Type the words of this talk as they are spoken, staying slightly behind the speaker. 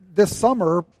this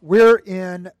summer, we're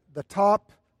in the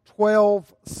top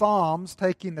 12 Psalms,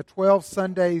 taking the 12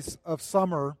 Sundays of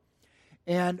summer,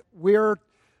 and we're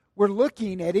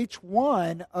looking at each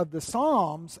one of the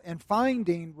Psalms and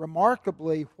finding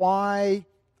remarkably why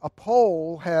a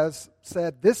poll has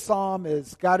said this Psalm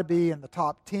has got to be in the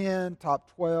top 10,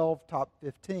 top 12, top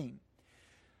 15.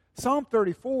 Psalm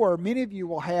 34, many of you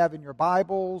will have in your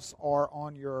Bibles or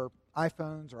on your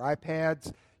iPhones or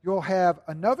iPads. You'll have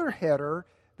another header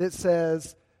that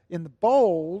says, in the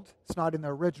bold, it's not in the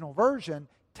original version,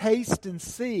 taste and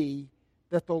see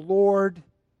that the Lord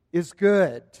is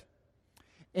good.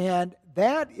 And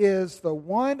that is the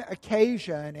one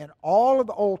occasion in all of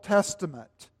the Old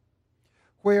Testament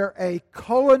where a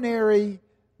culinary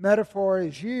metaphor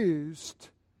is used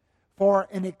for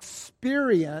an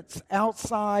experience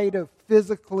outside of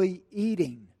physically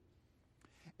eating.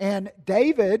 And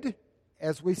David,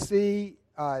 as we see,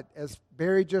 as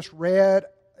Barry just read,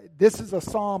 this is a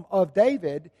psalm of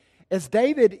David, as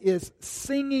David is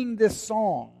singing this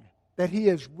song that he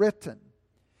has written.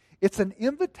 It's an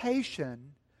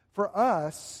invitation for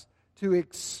us to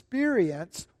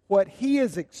experience what he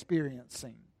is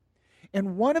experiencing.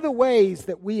 And one of the ways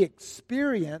that we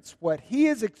experience what he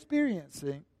is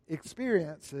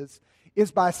experiences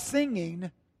is by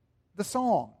singing the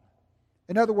song.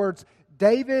 In other words,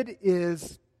 David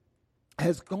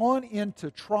has gone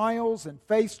into trials and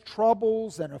faced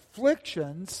troubles and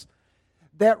afflictions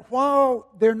that while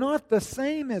they're not the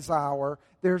same as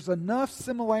there's enough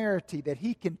similarity that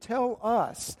he can tell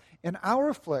us in our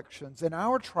afflictions, in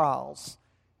our trials,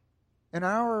 in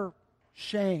our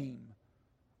shame,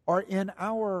 or in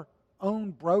our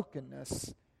own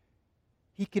brokenness,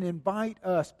 he can invite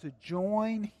us to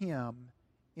join him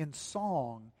in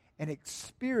song and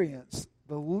experience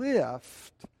the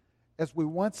lift as we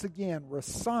once again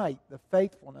recite the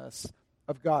faithfulness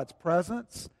of God's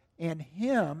presence and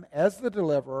him as the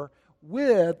deliverer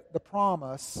with the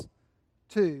promise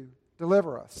to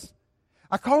deliver us.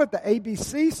 I call it the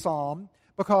ABC Psalm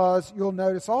because you'll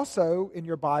notice also in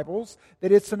your Bibles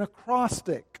that it's an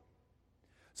acrostic,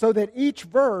 so that each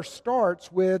verse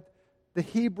starts with the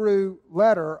Hebrew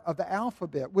letter of the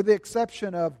alphabet, with the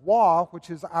exception of Wah, which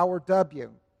is our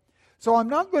W. So I'm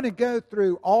not going to go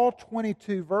through all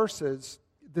 22 verses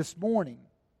this morning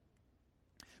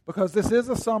because this is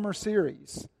a summer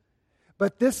series.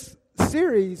 But this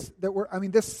series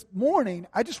this morning,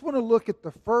 I just want to look at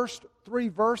the first 3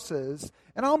 verses,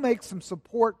 and I'll make some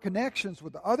support connections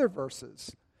with the other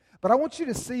verses. But I want you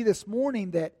to see this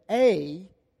morning that A,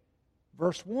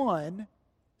 verse 1,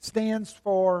 stands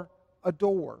for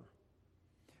adore.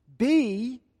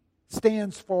 B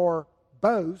stands for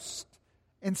boast.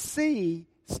 And C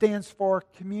stands for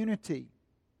community.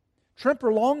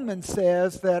 Tremper Longman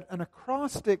says that an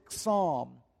acrostic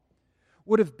psalm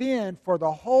would have been for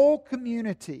the whole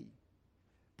community,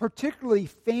 particularly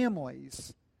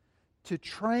families, to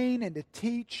train and to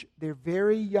teach their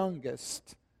very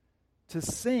youngest to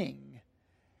sing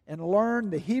and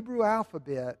learn the Hebrew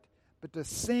alphabet, but to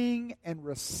sing and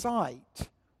recite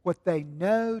what they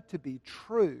know to be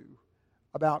true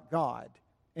about God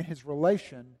and His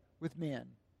relation with men.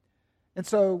 And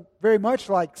so, very much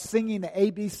like singing the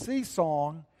ABC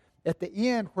song at the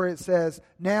end where it says,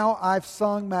 now I've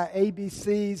sung my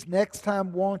ABCs, next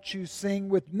time won't you sing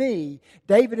with me?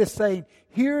 David is saying,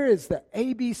 here is the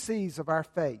ABCs of our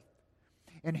faith.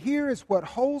 And here is what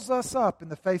holds us up in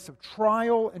the face of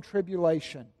trial and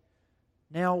tribulation.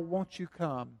 Now won't you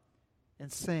come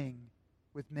and sing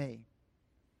with me?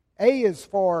 A is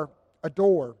for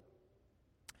adore.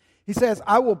 He says,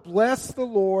 I will bless the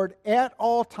Lord at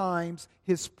all times.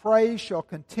 His praise shall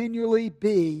continually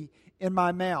be in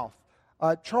my mouth.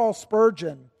 Charles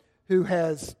Spurgeon, who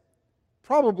has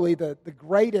probably the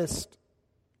greatest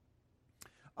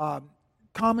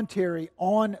commentary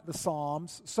on the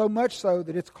Psalms, so much so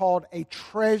that it's called a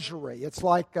treasury. It's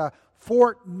like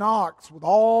Fort Knox with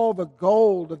all the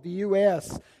gold of the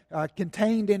U.S.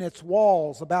 Contained in its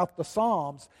walls about the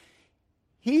Psalms.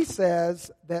 He says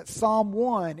that Psalm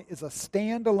 1 is a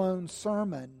standalone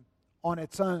sermon on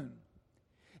its own.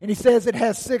 And he says it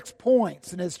has 6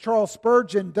 points. And as Charles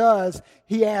Spurgeon does,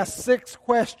 he asks 6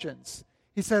 questions.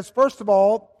 He says, first of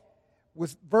all,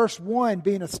 with verse 1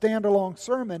 being a standalone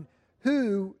sermon,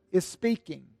 who is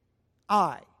speaking?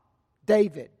 I,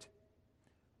 David.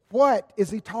 What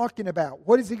is he talking about?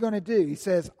 What is he going to do? He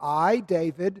says, I,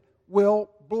 David,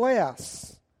 will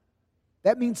bless.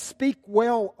 That means speak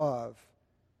well of.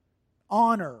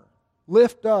 Honor,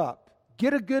 lift up,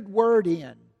 get a good word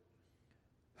in.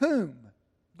 Whom?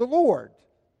 The Lord.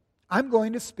 I'm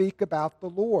going to speak about the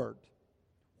Lord.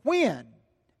 When?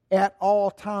 At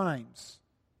all times.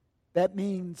 That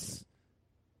means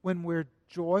when we're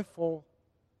joyful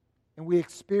and we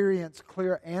experience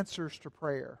clear answers to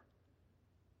prayer.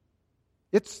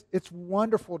 It's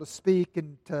wonderful to speak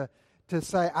and to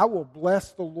say, I will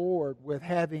bless the Lord with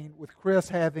Chris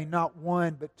having not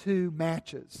one but two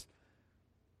matches.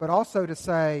 But also to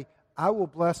say, I will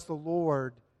bless the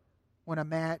Lord when a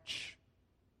match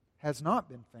has not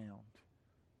been found.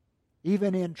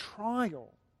 Even in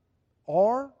trial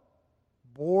or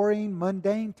boring,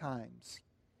 mundane times.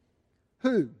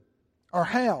 Who or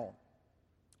how?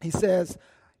 He says,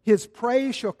 His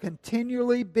praise shall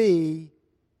continually be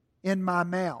in my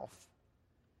mouth.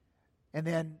 And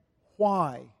then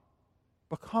why?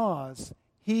 Because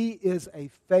he is a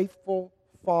faithful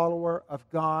follower of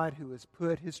God who has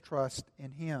put his trust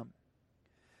in Him.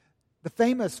 The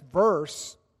famous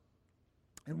verse,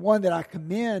 and one that I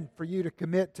commend for you to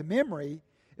commit to memory,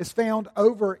 is found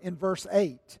over in verse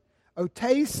 8. Oh,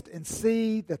 taste and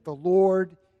see that the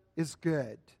Lord is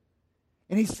good.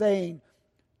 And he's saying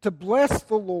to bless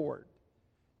the Lord,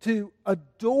 to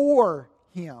adore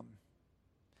Him,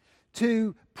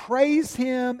 to praise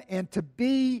Him, and to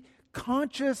be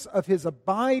conscious of His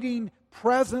abiding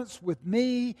presence with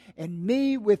me and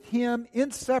me with Him,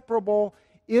 inseparable,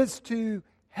 is to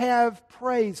have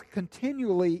praise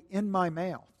continually in my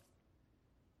mouth.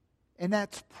 And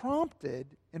that's prompted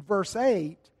in verse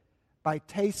 8 by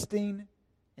tasting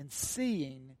and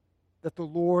seeing that the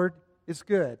Lord is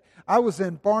good. I was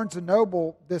in Barnes &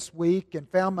 Noble this week and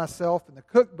found myself in the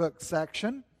cookbook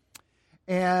section,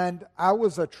 and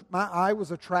my eye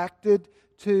was attracted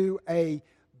to a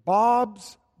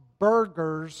Bob's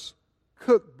Burgers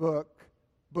cookbook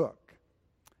book.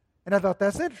 And I thought,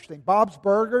 that's interesting. Bob's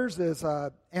Burgers is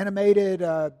an animated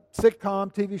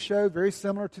sitcom TV show very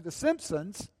similar to The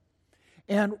Simpsons.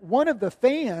 And one of the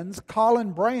fans,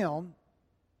 Colin Brown,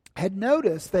 had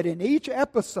noticed that in each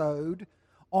episode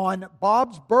on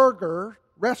Bob's Burger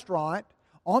restaurant,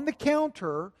 on the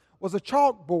counter was a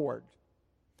chalkboard.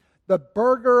 The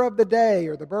burger of the day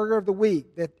or the burger of the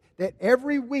week. That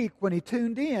every week when he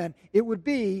tuned in, it would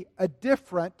be a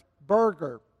different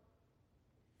burger.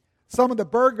 Some of the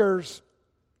burgers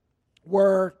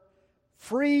were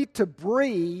free to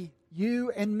brie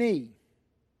you and me.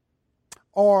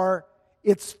 Or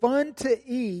it's fun to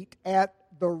eat at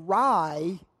the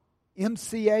Rye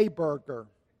MCA burger.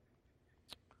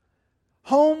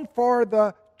 Home for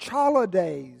the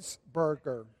Cholidays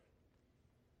burger.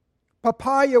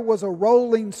 Papaya was a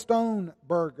Rolling Stone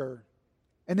burger.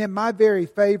 And then my very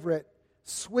favorite,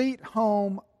 Sweet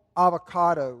Home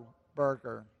avocado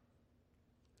burger.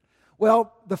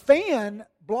 Well, the fan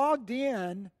blogged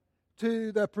in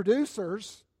to the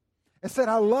producers and said,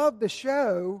 I love the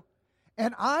show,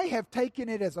 and I have taken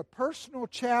it as a personal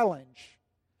challenge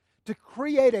to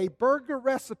create a burger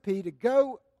recipe to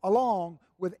go along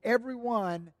with every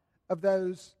one of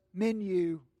those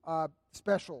menu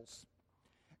specials.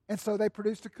 And so they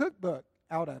produced a cookbook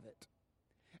out of it.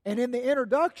 And in the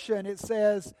introduction, it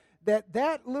says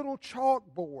that little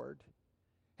chalkboard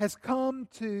has come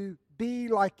to be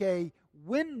like a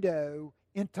window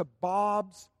into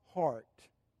Bob's heart.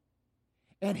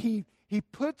 And he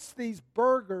puts these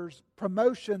burgers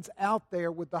promotions out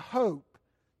there with the hope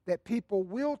that people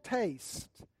will taste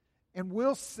and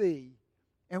will see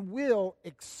and will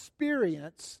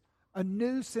experience a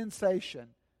new sensation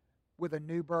with a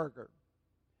new burger.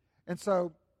 And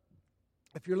so,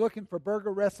 if you're looking for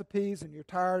burger recipes and you're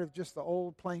tired of just the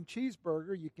old plain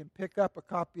cheeseburger, you can pick up a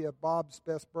copy of Bob's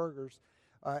Best Burgers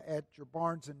at your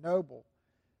Barnes & Noble.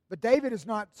 But David is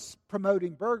not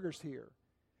promoting burgers here.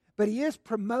 But he is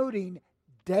promoting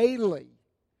daily,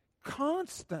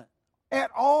 constant, at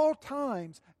all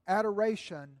times,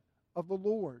 adoration of the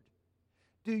Lord.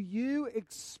 Do you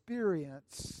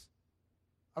experience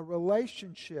a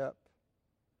relationship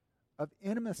of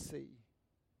intimacy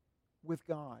with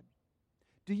God?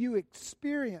 Do you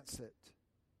experience it?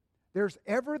 There's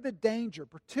ever the danger,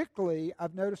 particularly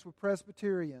I've noticed with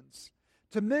Presbyterians,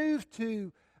 to move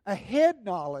to a head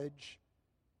knowledge,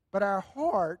 but our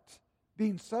heart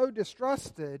being so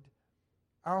distrusted,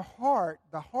 our heart,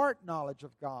 the heart knowledge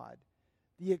of God,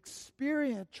 the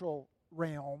experiential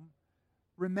realm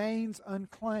remains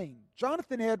unclaimed.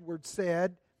 Jonathan Edwards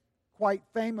said, quite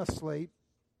famously,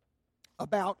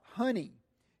 about honey,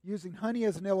 using honey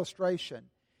as an illustration.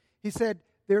 He said,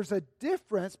 there's a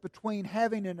difference between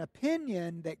having an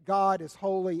opinion that God is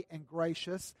holy and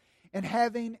gracious and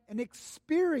having an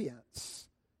experience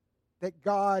that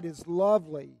God is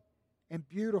lovely and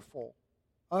beautiful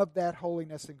of that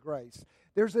holiness and grace.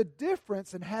 There's a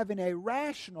difference in having a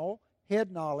rational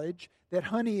head knowledge that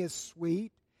honey is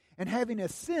sweet and having a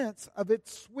sense of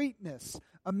its sweetness,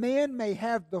 A man may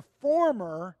have the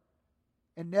former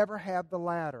and never have the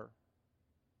latter.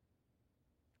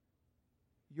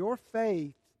 Your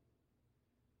faith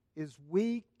is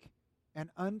weak and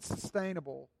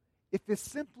unsustainable if it's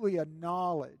simply a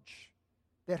knowledge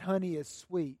that honey is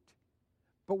sweet,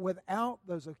 but without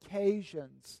those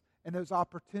occasions and those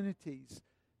opportunities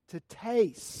to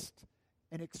taste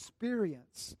and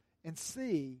experience and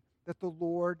see that the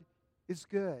Lord is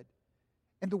good.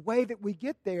 And the way that we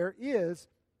get there is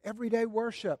everyday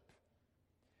worship,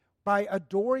 by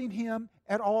adoring Him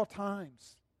at all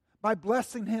times, by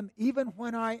blessing Him even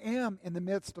when I am in the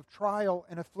midst of trial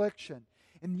and affliction.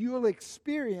 And you will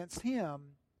experience Him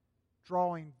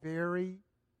drawing very,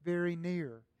 very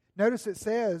near. Notice it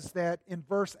says that in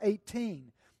verse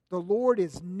 18, the Lord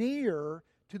is near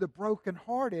to the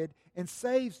brokenhearted and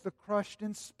saves the crushed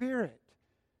in spirit.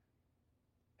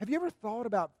 Have you ever thought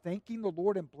about thanking the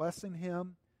Lord and blessing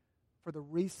Him for the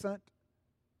recent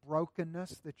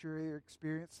brokenness that you're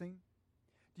experiencing?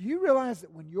 Do you realize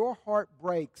that when your heart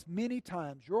breaks, many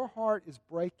times your heart is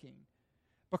breaking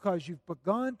because you've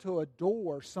begun to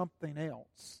adore something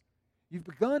else? You've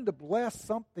begun to bless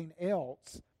something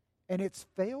else, and it's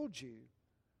failed you,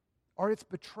 or it's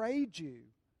betrayed you,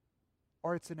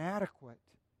 or it's inadequate.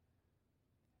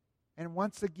 And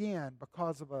once again,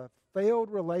 because of a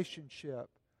failed relationship,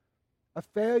 a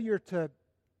failure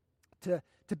to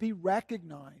be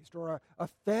recognized, or a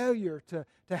failure to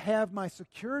have my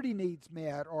security needs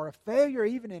met, or a failure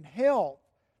even in health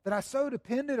that I so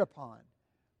depended upon,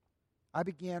 I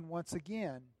began once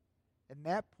again in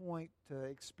that point to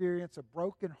experience a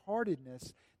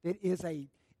brokenheartedness that is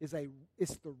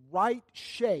the right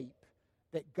shape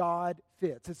that God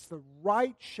fits. It's the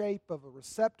right shape of a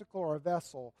receptacle or a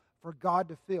vessel for God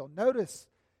to fill. Notice,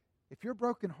 if you're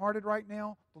brokenhearted right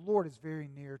now, the Lord is very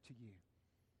near to you.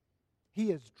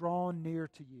 He is drawn near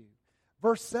to you.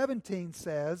 Verse 17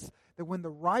 says that when the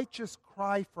righteous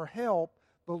cry for help,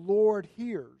 the Lord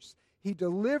hears. He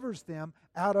delivers them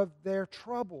out of their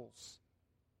troubles.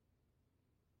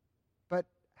 But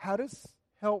how does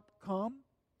help come?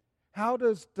 How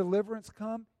does deliverance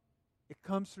come? It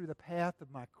comes through the path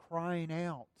of my crying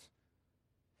out.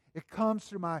 It comes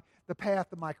through the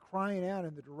path of my crying out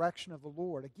in the direction of the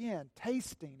Lord. Again,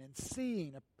 tasting and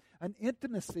seeing an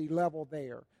intimacy level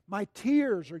there. My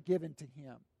tears are given to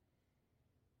Him.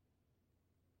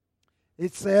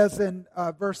 It says in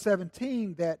verse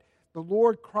 17 that the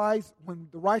Lord cries, when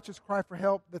the righteous cry for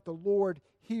help, that the Lord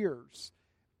hears.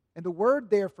 And the word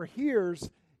there for hears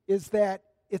is that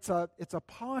it's a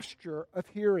posture of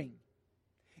hearing.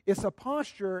 It's a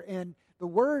posture, and the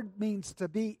word means to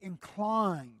be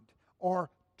inclined or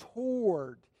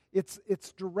toward.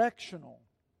 It's directional.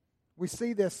 We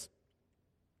see this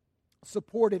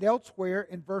supported elsewhere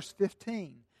in verse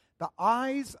 15. The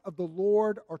eyes of the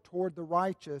Lord are toward the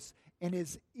righteous, and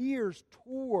His ears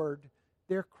toward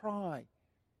their cry.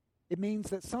 It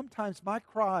means that sometimes my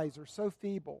cries are so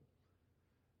feeble.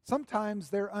 Sometimes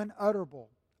they're unutterable.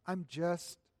 I'm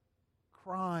just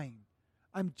crying.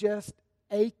 I'm just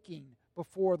aching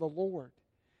before the Lord.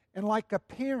 And like a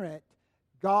parent,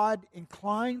 God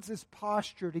inclines His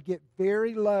posture to get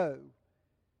very low,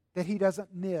 that He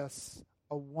doesn't miss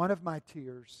a one of my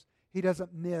tears. He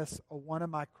doesn't miss a one of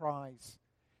my cries.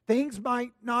 Things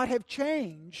might not have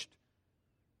changed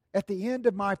at the end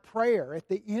of my prayer, at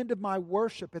the end of my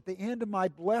worship, at the end of my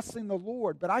blessing the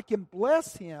Lord, but I can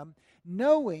bless Him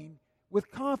knowing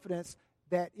with confidence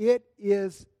that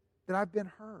that I've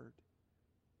been heard.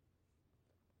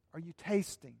 Are you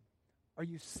tasting? Are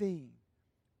you seeing?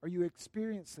 Are you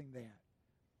experiencing that?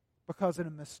 Because in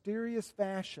a mysterious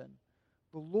fashion,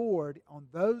 the Lord, on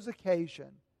those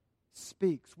occasions,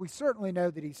 speaks. We certainly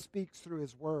know that He speaks through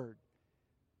His Word,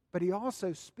 but He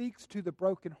also speaks to the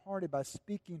brokenhearted by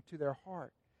speaking to their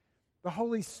heart. The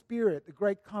Holy Spirit, the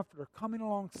great Comforter, coming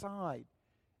alongside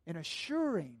and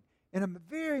assuring in a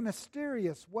very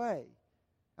mysterious way.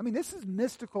 I mean, this is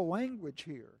mystical language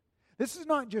here. This is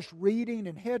not just reading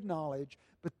and head knowledge,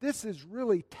 but this is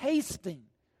really tasting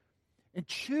and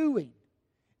chewing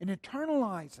and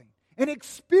internalizing and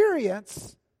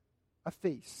experience a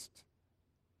feast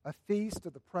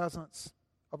of the presence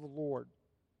of the Lord.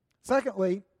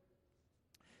 Secondly,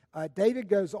 David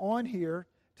goes on here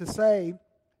to say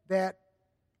that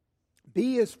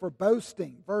B is for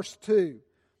boasting. Verse 2,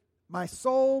 my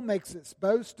soul makes its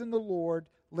boast in the Lord.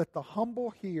 Let the humble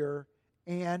hear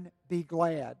and be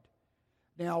glad.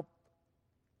 Now,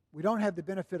 we don't have the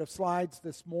benefit of slides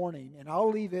this morning, and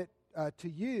I'll leave it to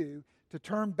you to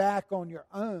turn back on your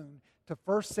own to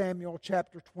 1 Samuel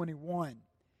chapter 21.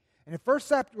 And in 1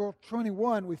 Samuel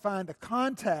 21, we find the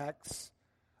context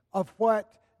of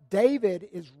what David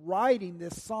is writing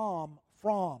this psalm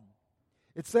from.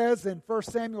 It says in 1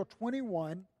 Samuel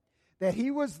 21 that he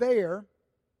was there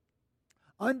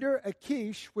under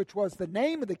Achish, which was the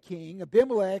name of the king.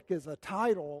 Abimelech is a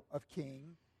title of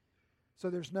king, so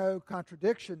there's no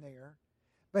contradiction there.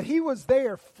 But he was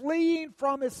there fleeing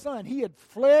from his son. He had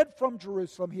fled from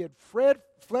Jerusalem. He had fled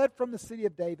from the city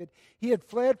of David. He had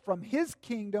fled from his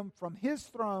kingdom, from his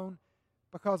throne,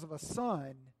 because of a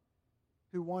son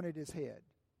who wanted his head.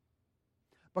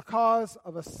 Because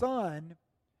of a son,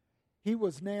 he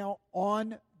was now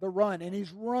on the run, and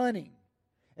he's running.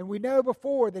 And we know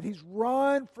before that he's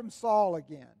run from Saul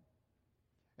again.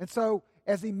 And so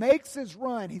as he makes his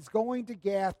run, he's going to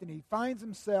Gath, and he finds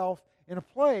himself in a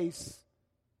place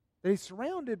that he's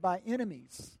surrounded by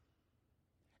enemies.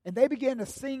 And they begin to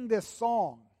sing this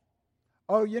song.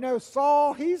 Oh,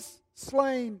 Saul, he's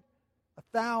slain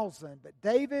 1,000, but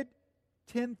David,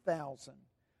 10,000.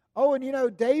 Oh,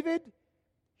 and David,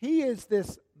 he is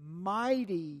this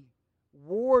mighty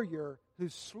warrior who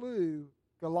slew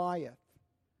Goliath.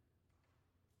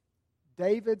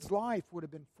 David's life would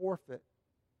have been forfeit.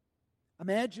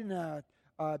 Imagine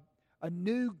a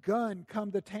new gun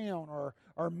come to town, or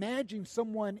imagine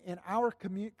someone in our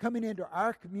coming into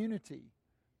our community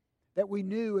that we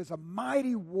knew as a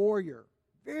mighty warrior,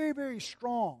 very, very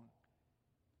strong.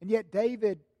 And yet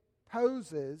David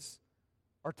poses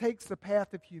or takes the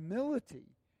path of humility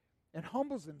and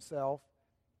humbles himself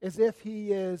as if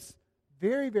he is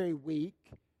very, very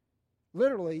weak,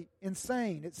 literally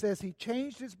insane. It says he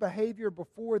changed his behavior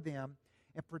before them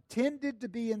and pretended to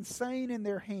be insane in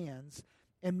their hands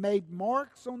and made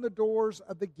marks on the doors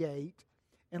of the gate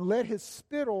and let his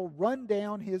spittle run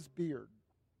down his beard.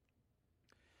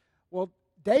 Well,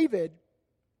 David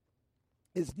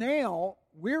is now,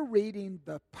 we're reading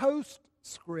the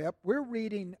postscript, we're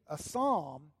reading a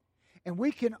psalm, and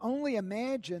we can only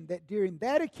imagine that during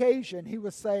that occasion he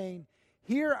was saying,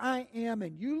 here I am,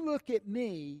 and you look at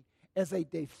me as a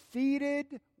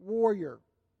defeated warrior,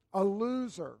 a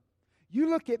loser. You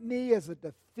look at me as a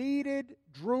defeated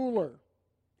drooler.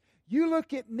 You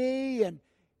look at me and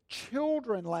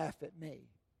children laugh at me.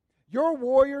 Your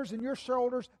warriors and your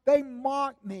soldiers, they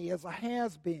mock me as a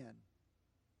has-been.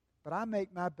 But I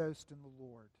make my boast in the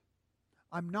Lord.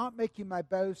 I'm not making my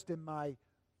boast in my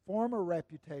former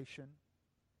reputation.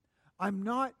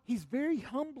 He's very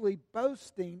humbly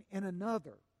boasting in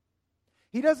another.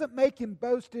 He doesn't make him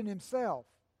boast in himself.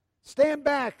 Stand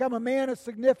back, I'm a man of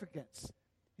significance.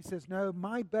 He says, no,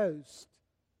 my boast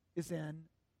is in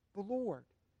the Lord.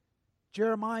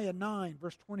 Jeremiah 9,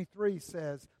 verse 23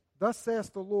 says, thus says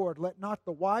the Lord, let not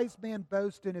the wise man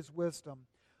boast in his wisdom.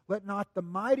 Let not the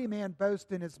mighty man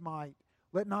boast in his might.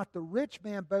 Let not the rich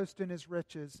man boast in his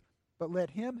riches. But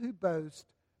let him who boasts,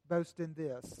 boast in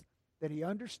this, that he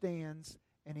understands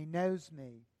and he knows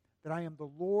me, that I am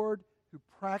the Lord who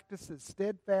practices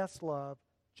steadfast love,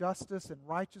 justice, and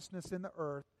righteousness in the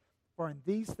earth. For in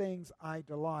these things I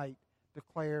delight,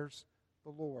 declares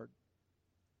the Lord.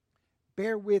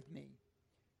 Bear with me,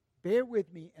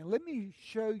 and let me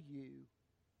show you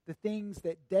the things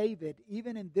that David,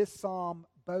 even in this psalm,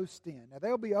 boasts in. Now,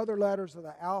 there'll be other letters of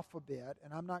the alphabet,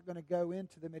 and I'm not going to go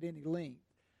into them at any length.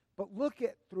 But look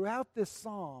at, throughout this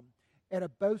psalm, at a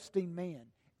boasting man.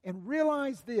 And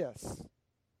realize this.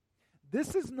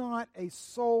 This is not a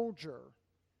soldier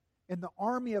in the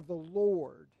army of the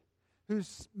Lord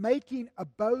who's making a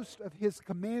boast of his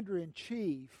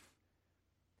commander-in-chief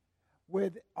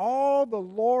with all the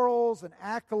laurels and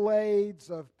accolades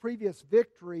of previous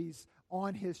victories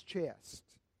on his chest.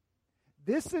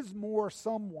 This is more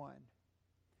someone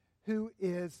who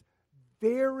is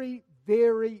very,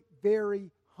 very,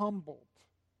 very humbled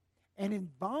and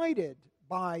invited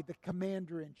by the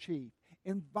commander-in-chief,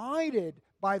 invited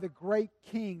by the great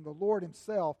king, the Lord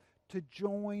himself, to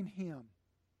join him.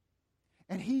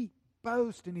 And he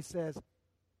boasts and he says,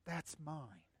 that's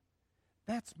mine.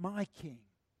 That's my king.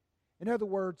 In other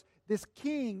words, this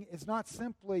king is not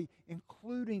simply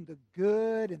including the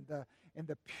good and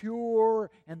the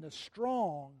pure and the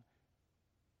strong,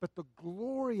 but the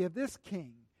glory of this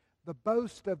king, the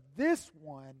boast of this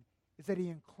one, is that he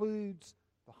includes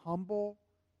the humble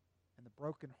and the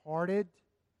brokenhearted,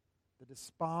 the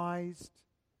despised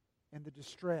and the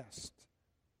distressed.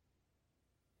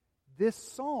 This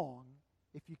song,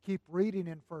 if you keep reading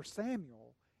in 1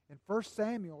 Samuel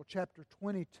chapter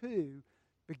 22,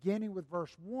 beginning with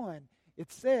verse 1,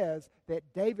 it says that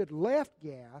David left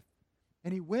Gath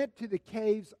and he went to the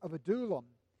caves of Adullam,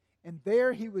 and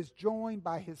there he was joined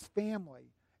by his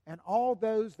family and all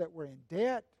those that were in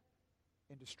debt,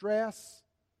 in distress,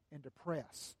 and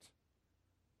depressed.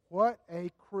 What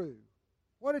a crew.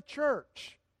 What a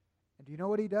church. And do you know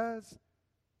what he does?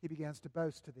 He begins to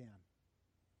boast to them.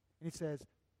 And he says,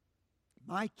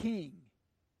 my king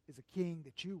is a king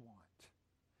that you want.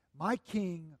 My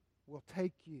king will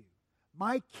take you.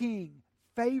 My king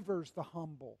favors the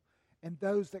humble and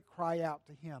those that cry out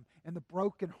to him, and the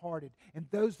brokenhearted, and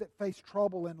those that face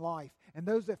trouble in life, and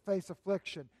those that face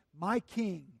affliction. My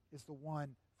king is the one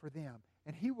for them.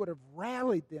 And he would have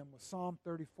rallied them with Psalm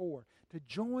 34 to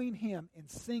join him in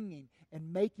singing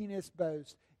and making his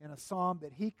boast in a psalm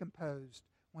that he composed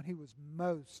when he was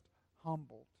most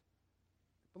humbled.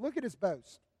 But look at his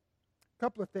boast. A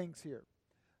couple of things here.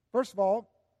 First of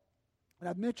all, and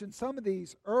I've mentioned some of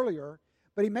these earlier,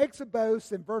 but he makes a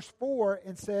boast in verse 4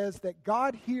 and says that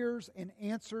God hears and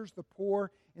answers the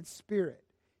poor in spirit.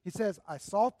 He says, I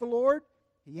sought the Lord,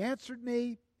 he answered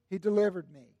me, he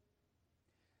delivered me.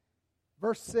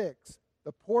 Verse 6,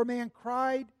 the poor man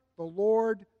cried, the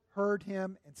Lord heard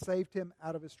him and saved him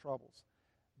out of his troubles.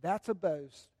 That's a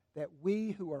boast that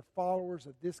we who are followers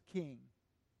of this King,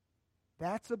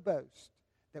 that's a boast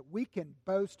that we can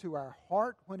boast to our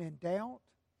heart when in doubt.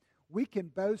 We can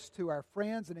boast to our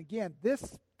friends. And again,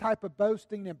 this type of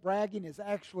boasting and bragging is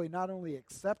actually not only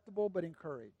acceptable but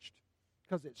encouraged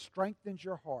because it strengthens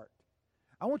your heart.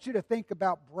 I want you to think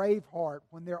about Braveheart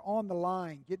when they're on the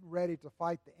line getting ready to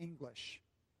fight the English.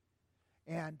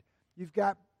 And you've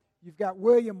got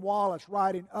William Wallace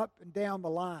riding up and down the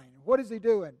line. What is he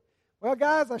doing? Well,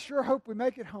 guys, I sure hope we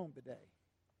make it home today.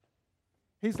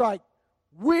 He's like,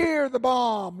 we're the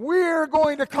bomb. We're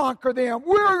going to conquer them.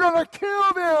 We're going to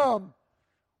kill them.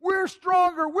 We're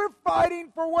stronger. We're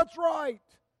fighting for what's right.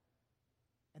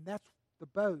 And that's the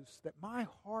boast that my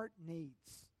heart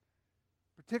needs,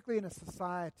 particularly in a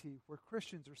society where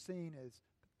Christians are seen as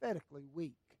pathetically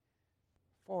weak.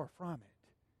 Far from it.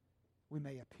 We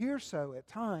may appear so at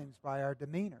times by our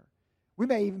demeanor. We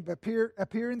may even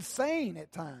appear insane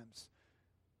at times.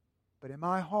 But in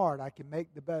my heart, I can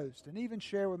make the boast and even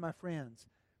share with my friends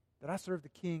that I serve the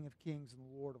King of Kings and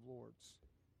the Lord of Lords.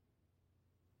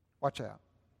 Watch out.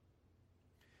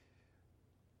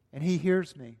 And he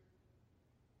hears me.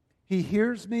 He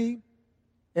hears me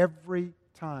every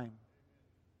time.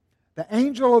 The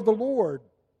angel of the Lord,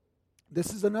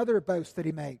 this is another boast that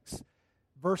he makes.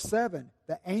 Verse 7,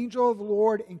 the angel of the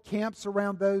Lord encamps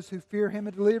around those who fear him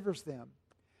and delivers them.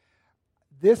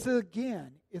 This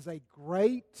again is a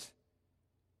great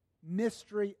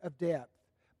mystery of depth.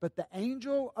 But the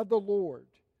angel of the Lord,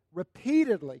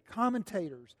 repeatedly,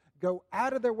 commentators go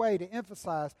out of their way to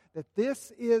emphasize that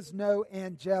this is no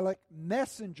angelic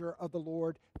messenger of the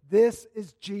Lord. This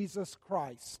is Jesus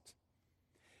Christ.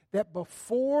 That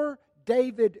before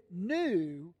David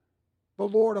knew the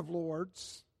Lord of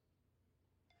Lords,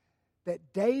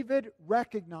 that David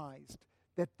recognized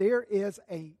that there is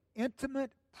an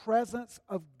intimate presence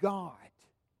of God,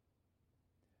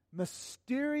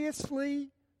 mysteriously,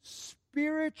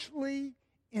 spiritually,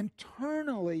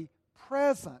 internally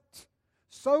present,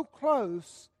 so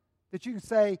close that you can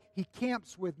say, he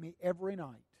camps with me every night.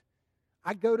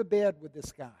 I go to bed with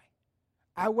this guy.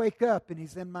 I wake up and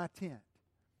he's in my tent.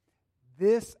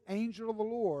 This angel of the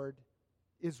Lord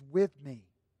is with me,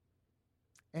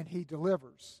 and he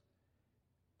delivers.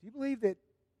 Do you believe that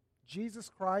Jesus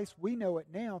Christ, we know it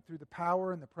now through the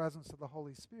power and the presence of the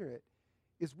Holy Spirit,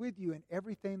 is with you in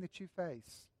everything that you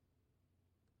face?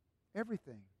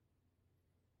 Everything.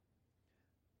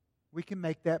 We can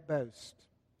make that boast,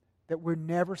 that we're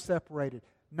never separated.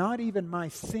 Not even my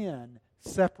sin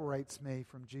separates me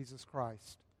from Jesus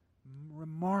Christ.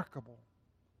 Remarkable.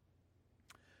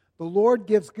 The Lord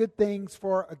gives good things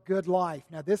for a good life.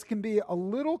 Now, this can be a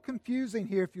little confusing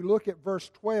here if you look at verse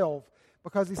 12,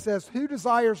 because he says, who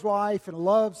desires life and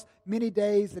loves many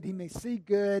days that he may see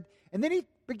good? And then he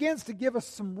begins to give us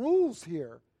some rules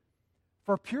here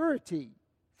for purity,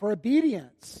 for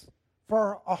obedience,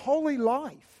 for a holy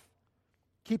life.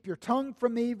 Keep your tongue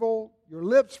from evil, your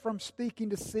lips from speaking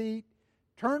deceit.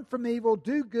 Turn from evil,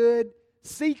 do good,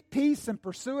 seek peace and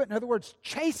pursue it. In other words,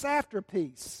 chase after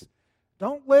peace.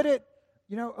 Don't let it,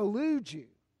 elude you.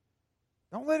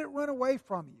 Don't let it run away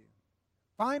from you.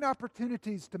 Find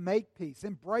opportunities to make peace.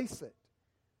 Embrace it.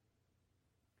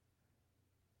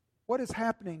 What is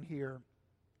happening here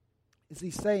is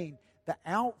he's saying the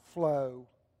outflow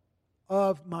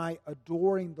of my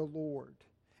adoring the Lord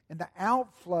and the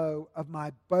outflow of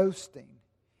my boasting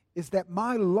is that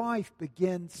my life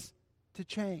begins to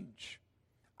change.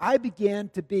 I begin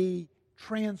to be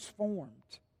transformed.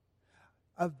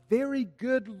 A very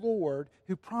good Lord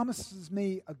who promises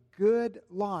me a good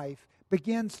life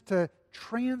begins to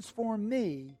transform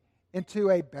me into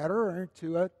a better or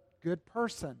into a good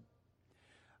person.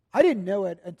 I didn't know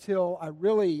it until I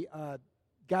really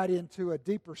got into a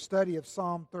deeper study of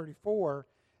Psalm 34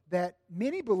 that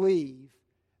many believe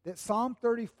that Psalm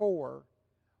 34,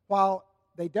 while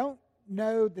they don't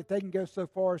know that they can go so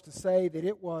far as to say that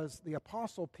it was the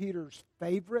Apostle Peter's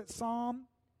favorite psalm,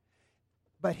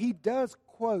 but he does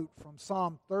quote from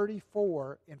Psalm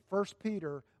 34 in 1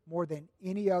 Peter more than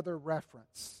any other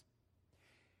reference.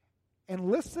 And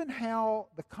listen how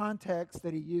the context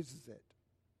that he uses it.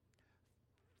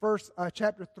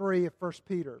 Chapter 3 of 1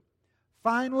 Peter.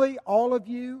 Finally, all of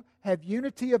you have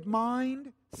unity of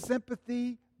mind,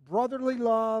 sympathy, brotherly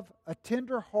love, a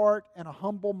tender heart, and a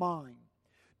humble mind.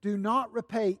 Do not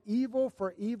repay evil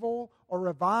for evil or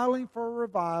reviling for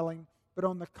reviling, but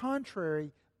on the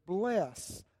contrary,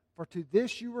 bless, for to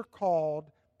this you were called,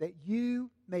 that you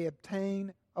may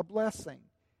obtain a blessing.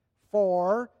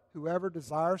 For whoever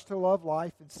desires to love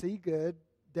life and see good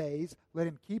days, let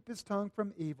him keep his tongue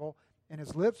from evil and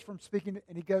his lips from speaking.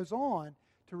 And he goes on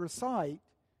to recite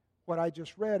what I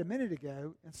just read a minute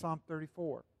ago in Psalm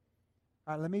 34.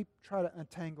 All right, let me try to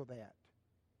untangle that.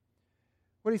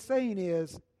 What he's saying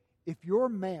is, if your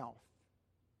mouth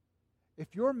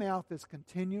is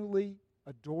continually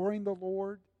adoring the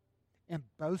Lord and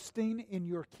boasting in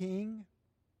your King,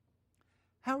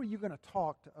 how are you going to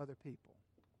talk to other people?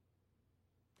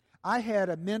 I had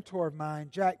a mentor of mine,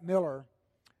 Jack Miller,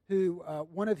 who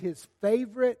one of his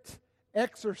favorite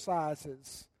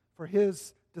exercises for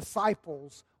his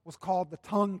disciples was called the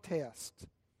tongue test.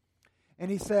 And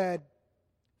he said,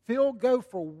 Phil, go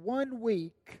for 1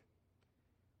 week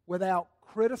without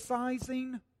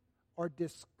criticizing or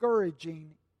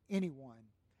discouraging anyone.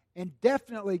 And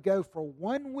definitely go for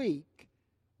 1 week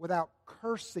without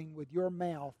cursing with your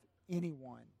mouth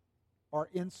anyone, or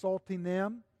insulting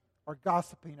them, or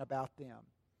gossiping about them.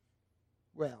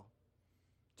 Well,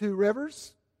 Two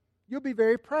Rivers, you'll be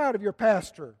very proud of your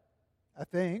pastor, I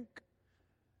think.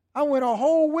 I went a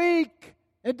whole week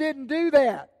and didn't do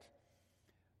that.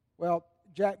 Well,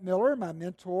 Jack Miller, my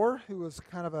mentor, who was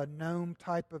kind of a gnome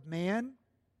type of man,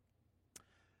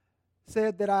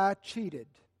 said that I cheated.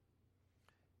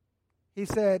 He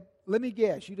said, let me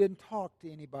guess, you didn't talk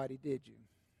to anybody, did you?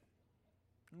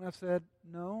 And I said,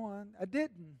 no, I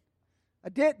didn't. I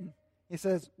didn't. He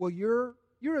says, well, you're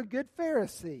a good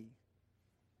Pharisee.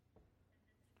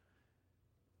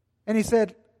 And he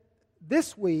said,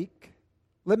 this week,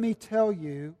 let me tell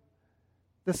you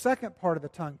the second part of the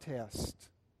tongue test.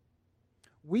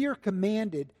 We are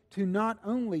commanded to not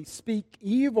only speak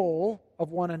evil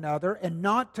of one another and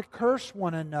not to curse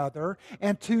one another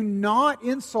and to not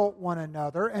insult one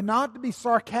another and not to be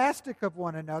sarcastic of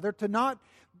one another, to not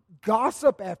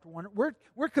gossip after one another.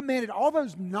 We're commanded all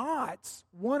those nots,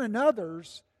 one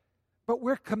another's, but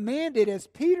we're commanded, as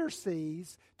Peter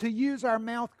sees, to use our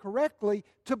mouth correctly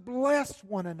to bless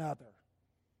one another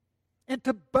and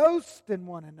to boast in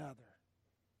one another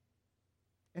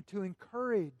and to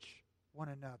encourage one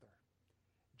another.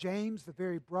 James, the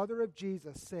very brother of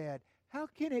Jesus, said, how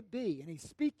can it be? And he's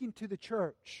speaking to the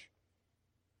church.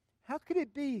 How could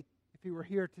it be, if he were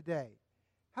here today?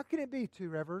 How can it be, Two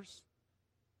Rivers?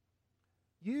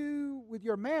 You, with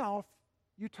your mouth,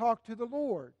 you talk to the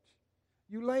Lord.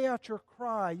 You lay out your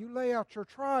cry. You lay out your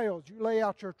trials. You lay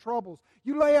out your troubles.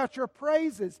 You lay out your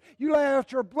praises. You lay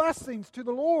out your blessings to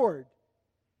the Lord.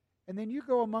 And then you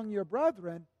go among your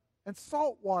brethren, and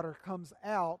salt water comes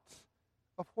out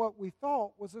of what we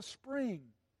thought was a spring.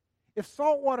 If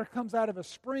salt water comes out of a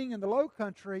spring in the low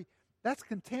country, that's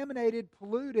contaminated,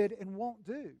 polluted, and won't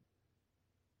do.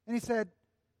 And he said,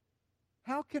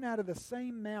 how can out of the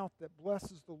same mouth that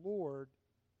blesses the Lord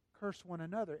curse one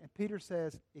another? And Peter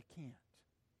says, it can't.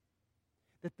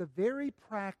 That the very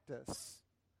practice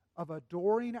of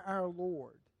adoring our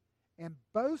Lord and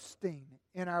boasting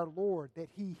in our Lord that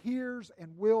He hears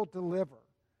and will deliver,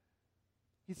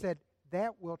 he said,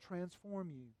 that will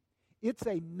transform you. It's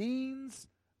a means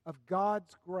of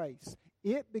God's grace.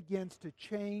 It begins to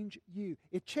change you.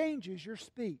 It changes your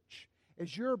speech.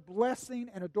 As you're blessing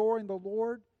and adoring the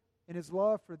Lord in His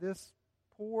love for this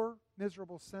poor,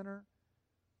 miserable sinner,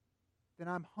 then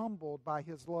I'm humbled by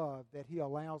His love that He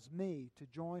allows me to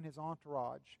join His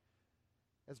entourage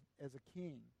as a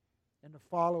king and to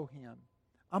follow Him.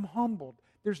 I'm humbled.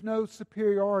 There's no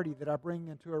superiority that I bring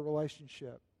into a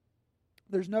relationship.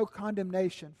 There's no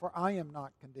condemnation, for I am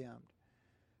not condemned.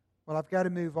 Well, I've got to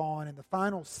move on. And the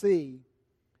final C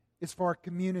is for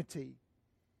community.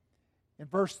 In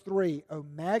verse 3, oh,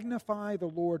 magnify the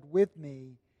Lord with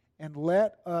me, and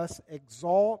let us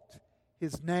exalt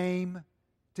His name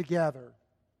together.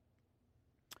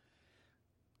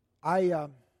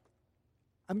 I'm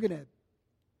going to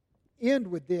end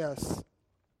with this,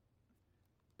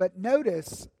 but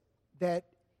notice that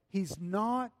he's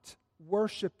not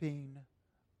worshiping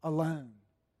alone.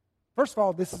 First of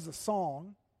all, this is a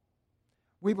song.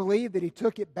 We believe that he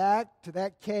took it back to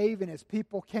that cave, and as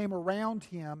people came around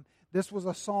him, this was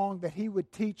a song that he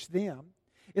would teach them.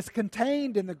 It's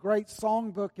contained in the great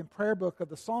songbook and prayer book of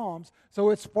the Psalms, so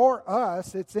it's for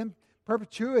us. It's in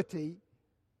perpetuity.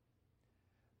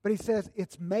 But he says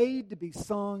it's made to be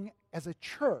sung as a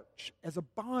church, as a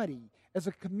body, as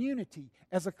a community,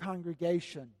 as a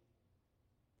congregation.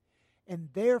 And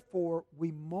therefore,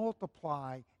 we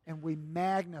multiply and we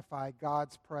magnify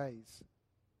God's praise.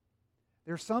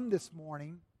 There's some this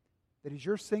morning that as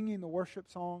you're singing the worship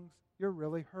songs, you're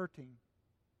really hurting.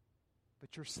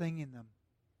 But you're singing them.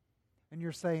 And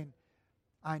you're saying,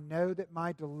 I know that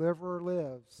my deliverer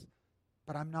lives,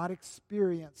 but I'm not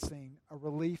experiencing a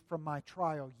relief from my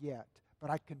trial yet. But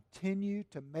I continue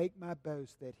to make my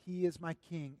boast that he is my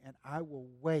king, and I will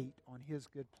wait on his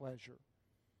good pleasure.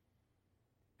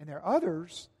 And there are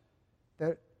others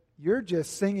that you're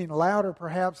just singing louder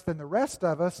perhaps than the rest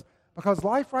of us because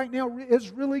life right now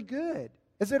is really good,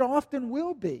 as it often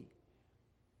will be.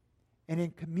 And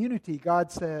in community,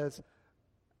 God says,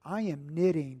 I am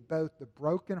knitting both the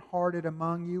brokenhearted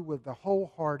among you with the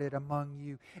wholehearted among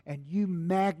you, and you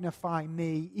magnify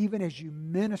me even as you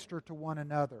minister to one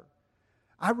another.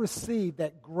 I receive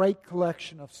that great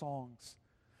collection of songs.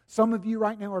 Some of you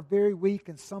right now are very weak,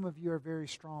 and some of you are very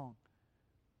strong.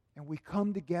 And we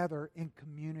come together in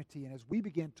community, and as we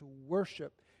begin to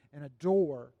worship and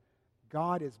adore,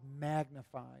 God is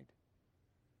magnified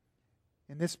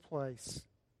in this place.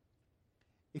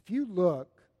 If you look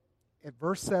at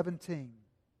verse 17,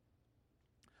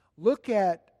 look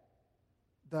at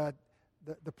the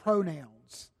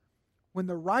pronouns. When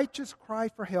the righteous cry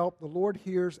for help, the Lord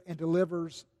hears and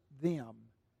delivers them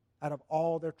out of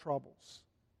all their troubles.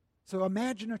 So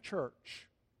imagine a church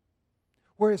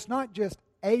where it's not just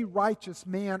a righteous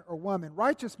man or woman.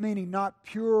 Righteous meaning not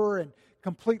pure and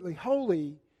completely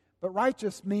holy, but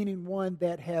righteous meaning one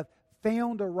that have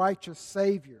found a righteous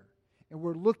Savior. And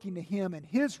we're looking to him and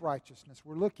his righteousness.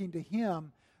 We're looking to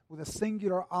him with a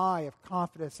singular eye of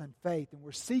confidence and faith. And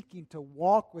we're seeking to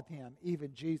walk with him,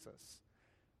 even Jesus.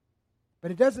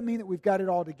 But it doesn't mean that we've got it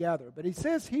all together. But he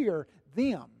says here,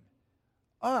 them,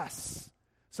 us,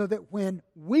 so that when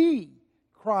we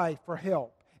cry for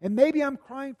help, and maybe I'm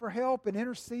crying for help and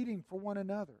interceding for one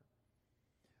another,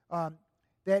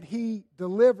 that he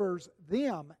delivers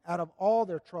them out of all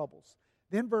their troubles.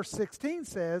 Then verse 16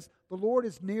 says, the Lord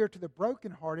is near to the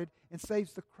brokenhearted and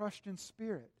saves the crushed in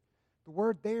spirit. The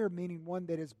word there meaning one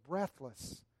that is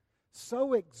breathless,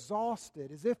 so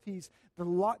exhausted, as if he's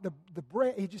the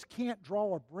breath, he just can't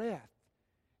draw a breath.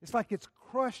 It's like it's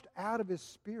crushed out of his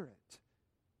spirit.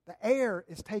 The air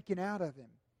is taken out of him.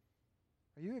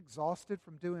 Are you exhausted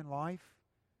from doing life?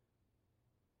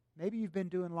 Maybe you've been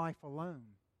doing life alone.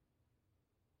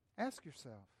 Ask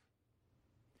yourself.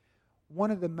 One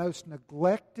of the most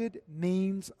neglected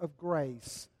means of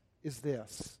grace is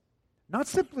this. Not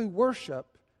simply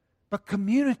worship, but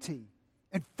community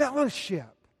and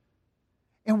fellowship.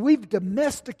 And we've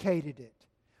domesticated it.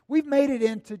 We've made it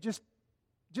into just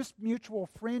mutual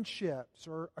friendships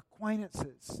or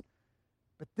acquaintances.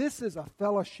 But this is a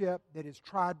fellowship that is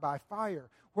tried by fire,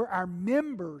 where our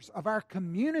members of our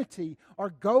community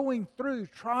are going through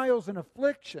trials and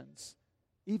afflictions,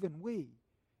 even we.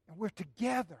 And we're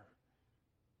together.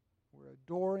 We're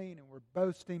adoring and we're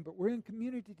boasting, but we're in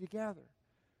community together.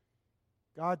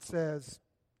 God says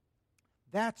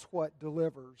that's what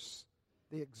delivers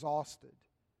the exhausted.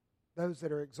 Those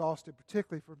that are exhausted,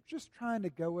 particularly from just trying to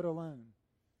go it alone.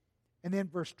 And then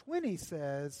verse 20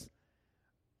 says,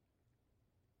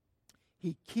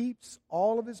 he keeps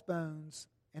all of his bones,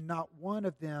 and not one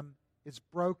of them is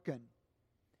broken.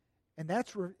 And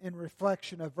that's in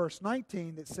reflection of verse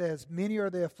 19 that says, many are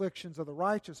the afflictions of the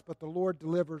righteous, but the Lord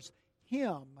delivers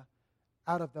him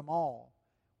out of them all.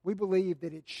 We believe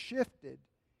that it's shifted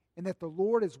and that the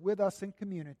Lord is with us in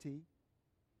community.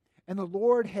 And the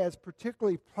Lord has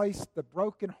particularly placed the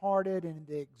brokenhearted and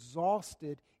the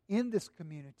exhausted in this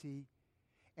community.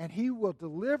 And he will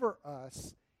deliver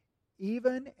us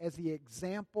even as he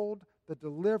exampled the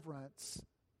deliverance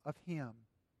of him.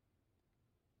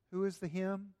 Who is the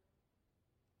him?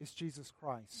 It's Jesus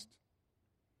Christ.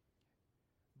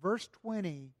 Verse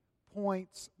 20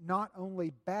 points not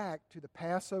only back to the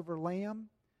Passover lamb,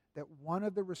 that one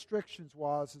of the restrictions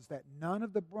is that none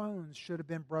of the bones should have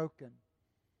been broken.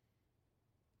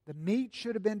 The meat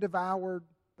should have been devoured,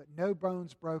 but no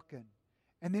bones broken.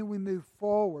 And then we move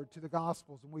forward to the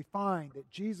Gospels, and we find that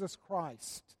Jesus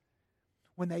Christ,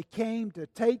 when they came to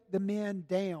take the men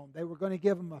down, they were going to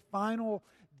give them a final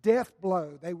death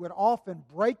blow. They would often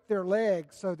break their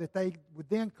legs so that they would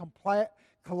then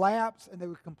collapse and they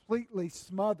would completely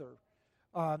smother.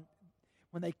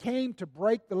 When they came to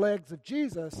break the legs of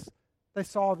Jesus, they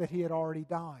saw that he had already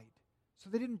died. So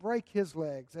they didn't break his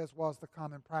legs, as was the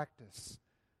common practice.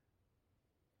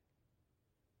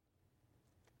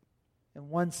 And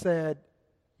one said,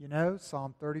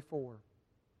 Psalm 34.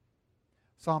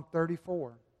 Psalm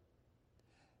 34.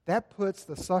 That puts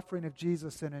the suffering of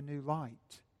Jesus in a new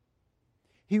light.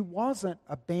 He wasn't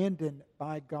abandoned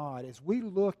by God. As we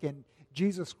look in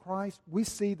Jesus Christ, we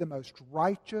see the most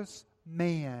righteous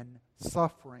man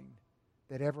suffering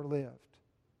that ever lived.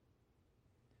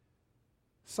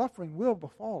 Suffering will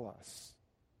befall us,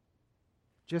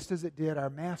 just as it did our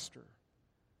Master.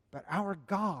 But our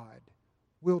God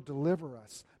will deliver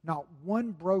us. Not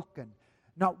one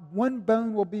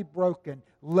bone will be broken,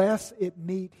 lest it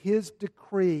meet his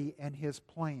decree and his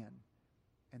plan.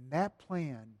 And that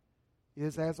plan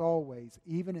is, as always,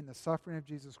 even in the suffering of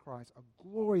Jesus Christ, a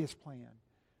glorious plan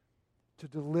to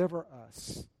deliver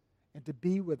us and to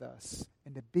be with us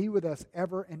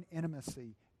ever in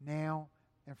intimacy, now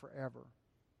and forever.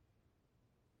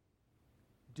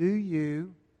 Do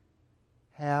you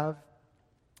have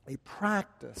a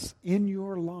practice in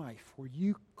your life where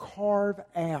you carve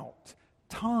out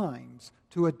times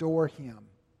to adore him?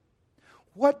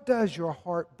 What does your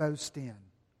heart boast in?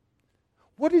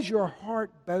 What does your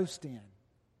heart boast in?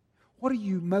 What are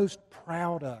you most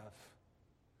proud of?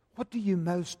 What do you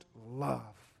most love?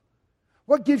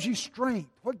 What gives you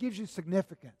strength? What gives you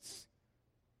significance?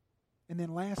 And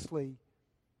then lastly,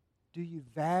 do you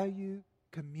value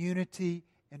community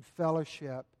and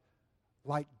fellowship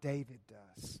like David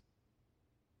does?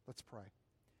 Let's pray.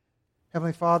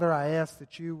 Heavenly Father, I ask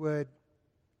that you would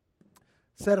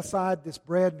set aside this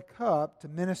bread and cup to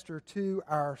minister to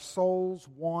our soul's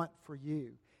want for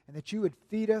you, and that you would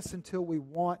feed us until we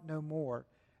want no more,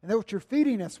 and that what you're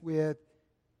feeding us with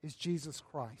is Jesus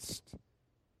Christ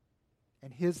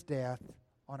and his death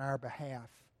on our behalf,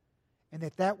 and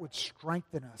that would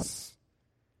strengthen us.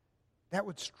 That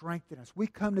would strengthen us. We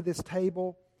come to this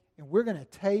table and we're going to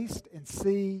taste and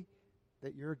see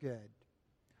that you're good.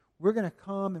 We're going to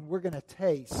come and we're going to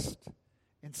taste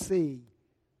and see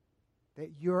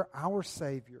that you're our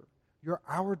Savior, you're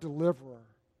our deliverer,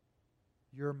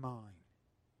 you're mine.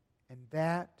 And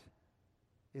that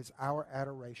is our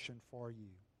adoration for you,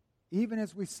 even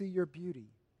as we see your beauty.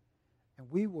 And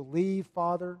we will leave,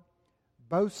 Father,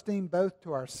 boasting both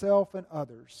to ourselves and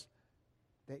others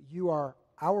that you are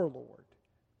our Lord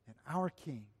and our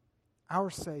King, our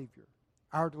Savior,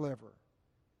 our Deliverer,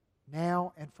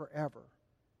 now and forever.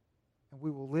 And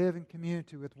we will live in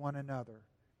community with one another,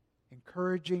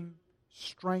 encouraging,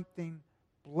 strengthening,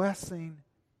 blessing,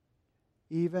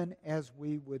 even as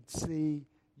we would see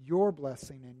your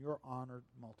blessing and your honor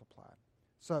multiplied.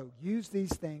 So use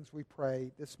these things, we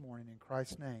pray, this morning in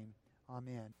Christ's name.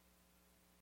 Amen.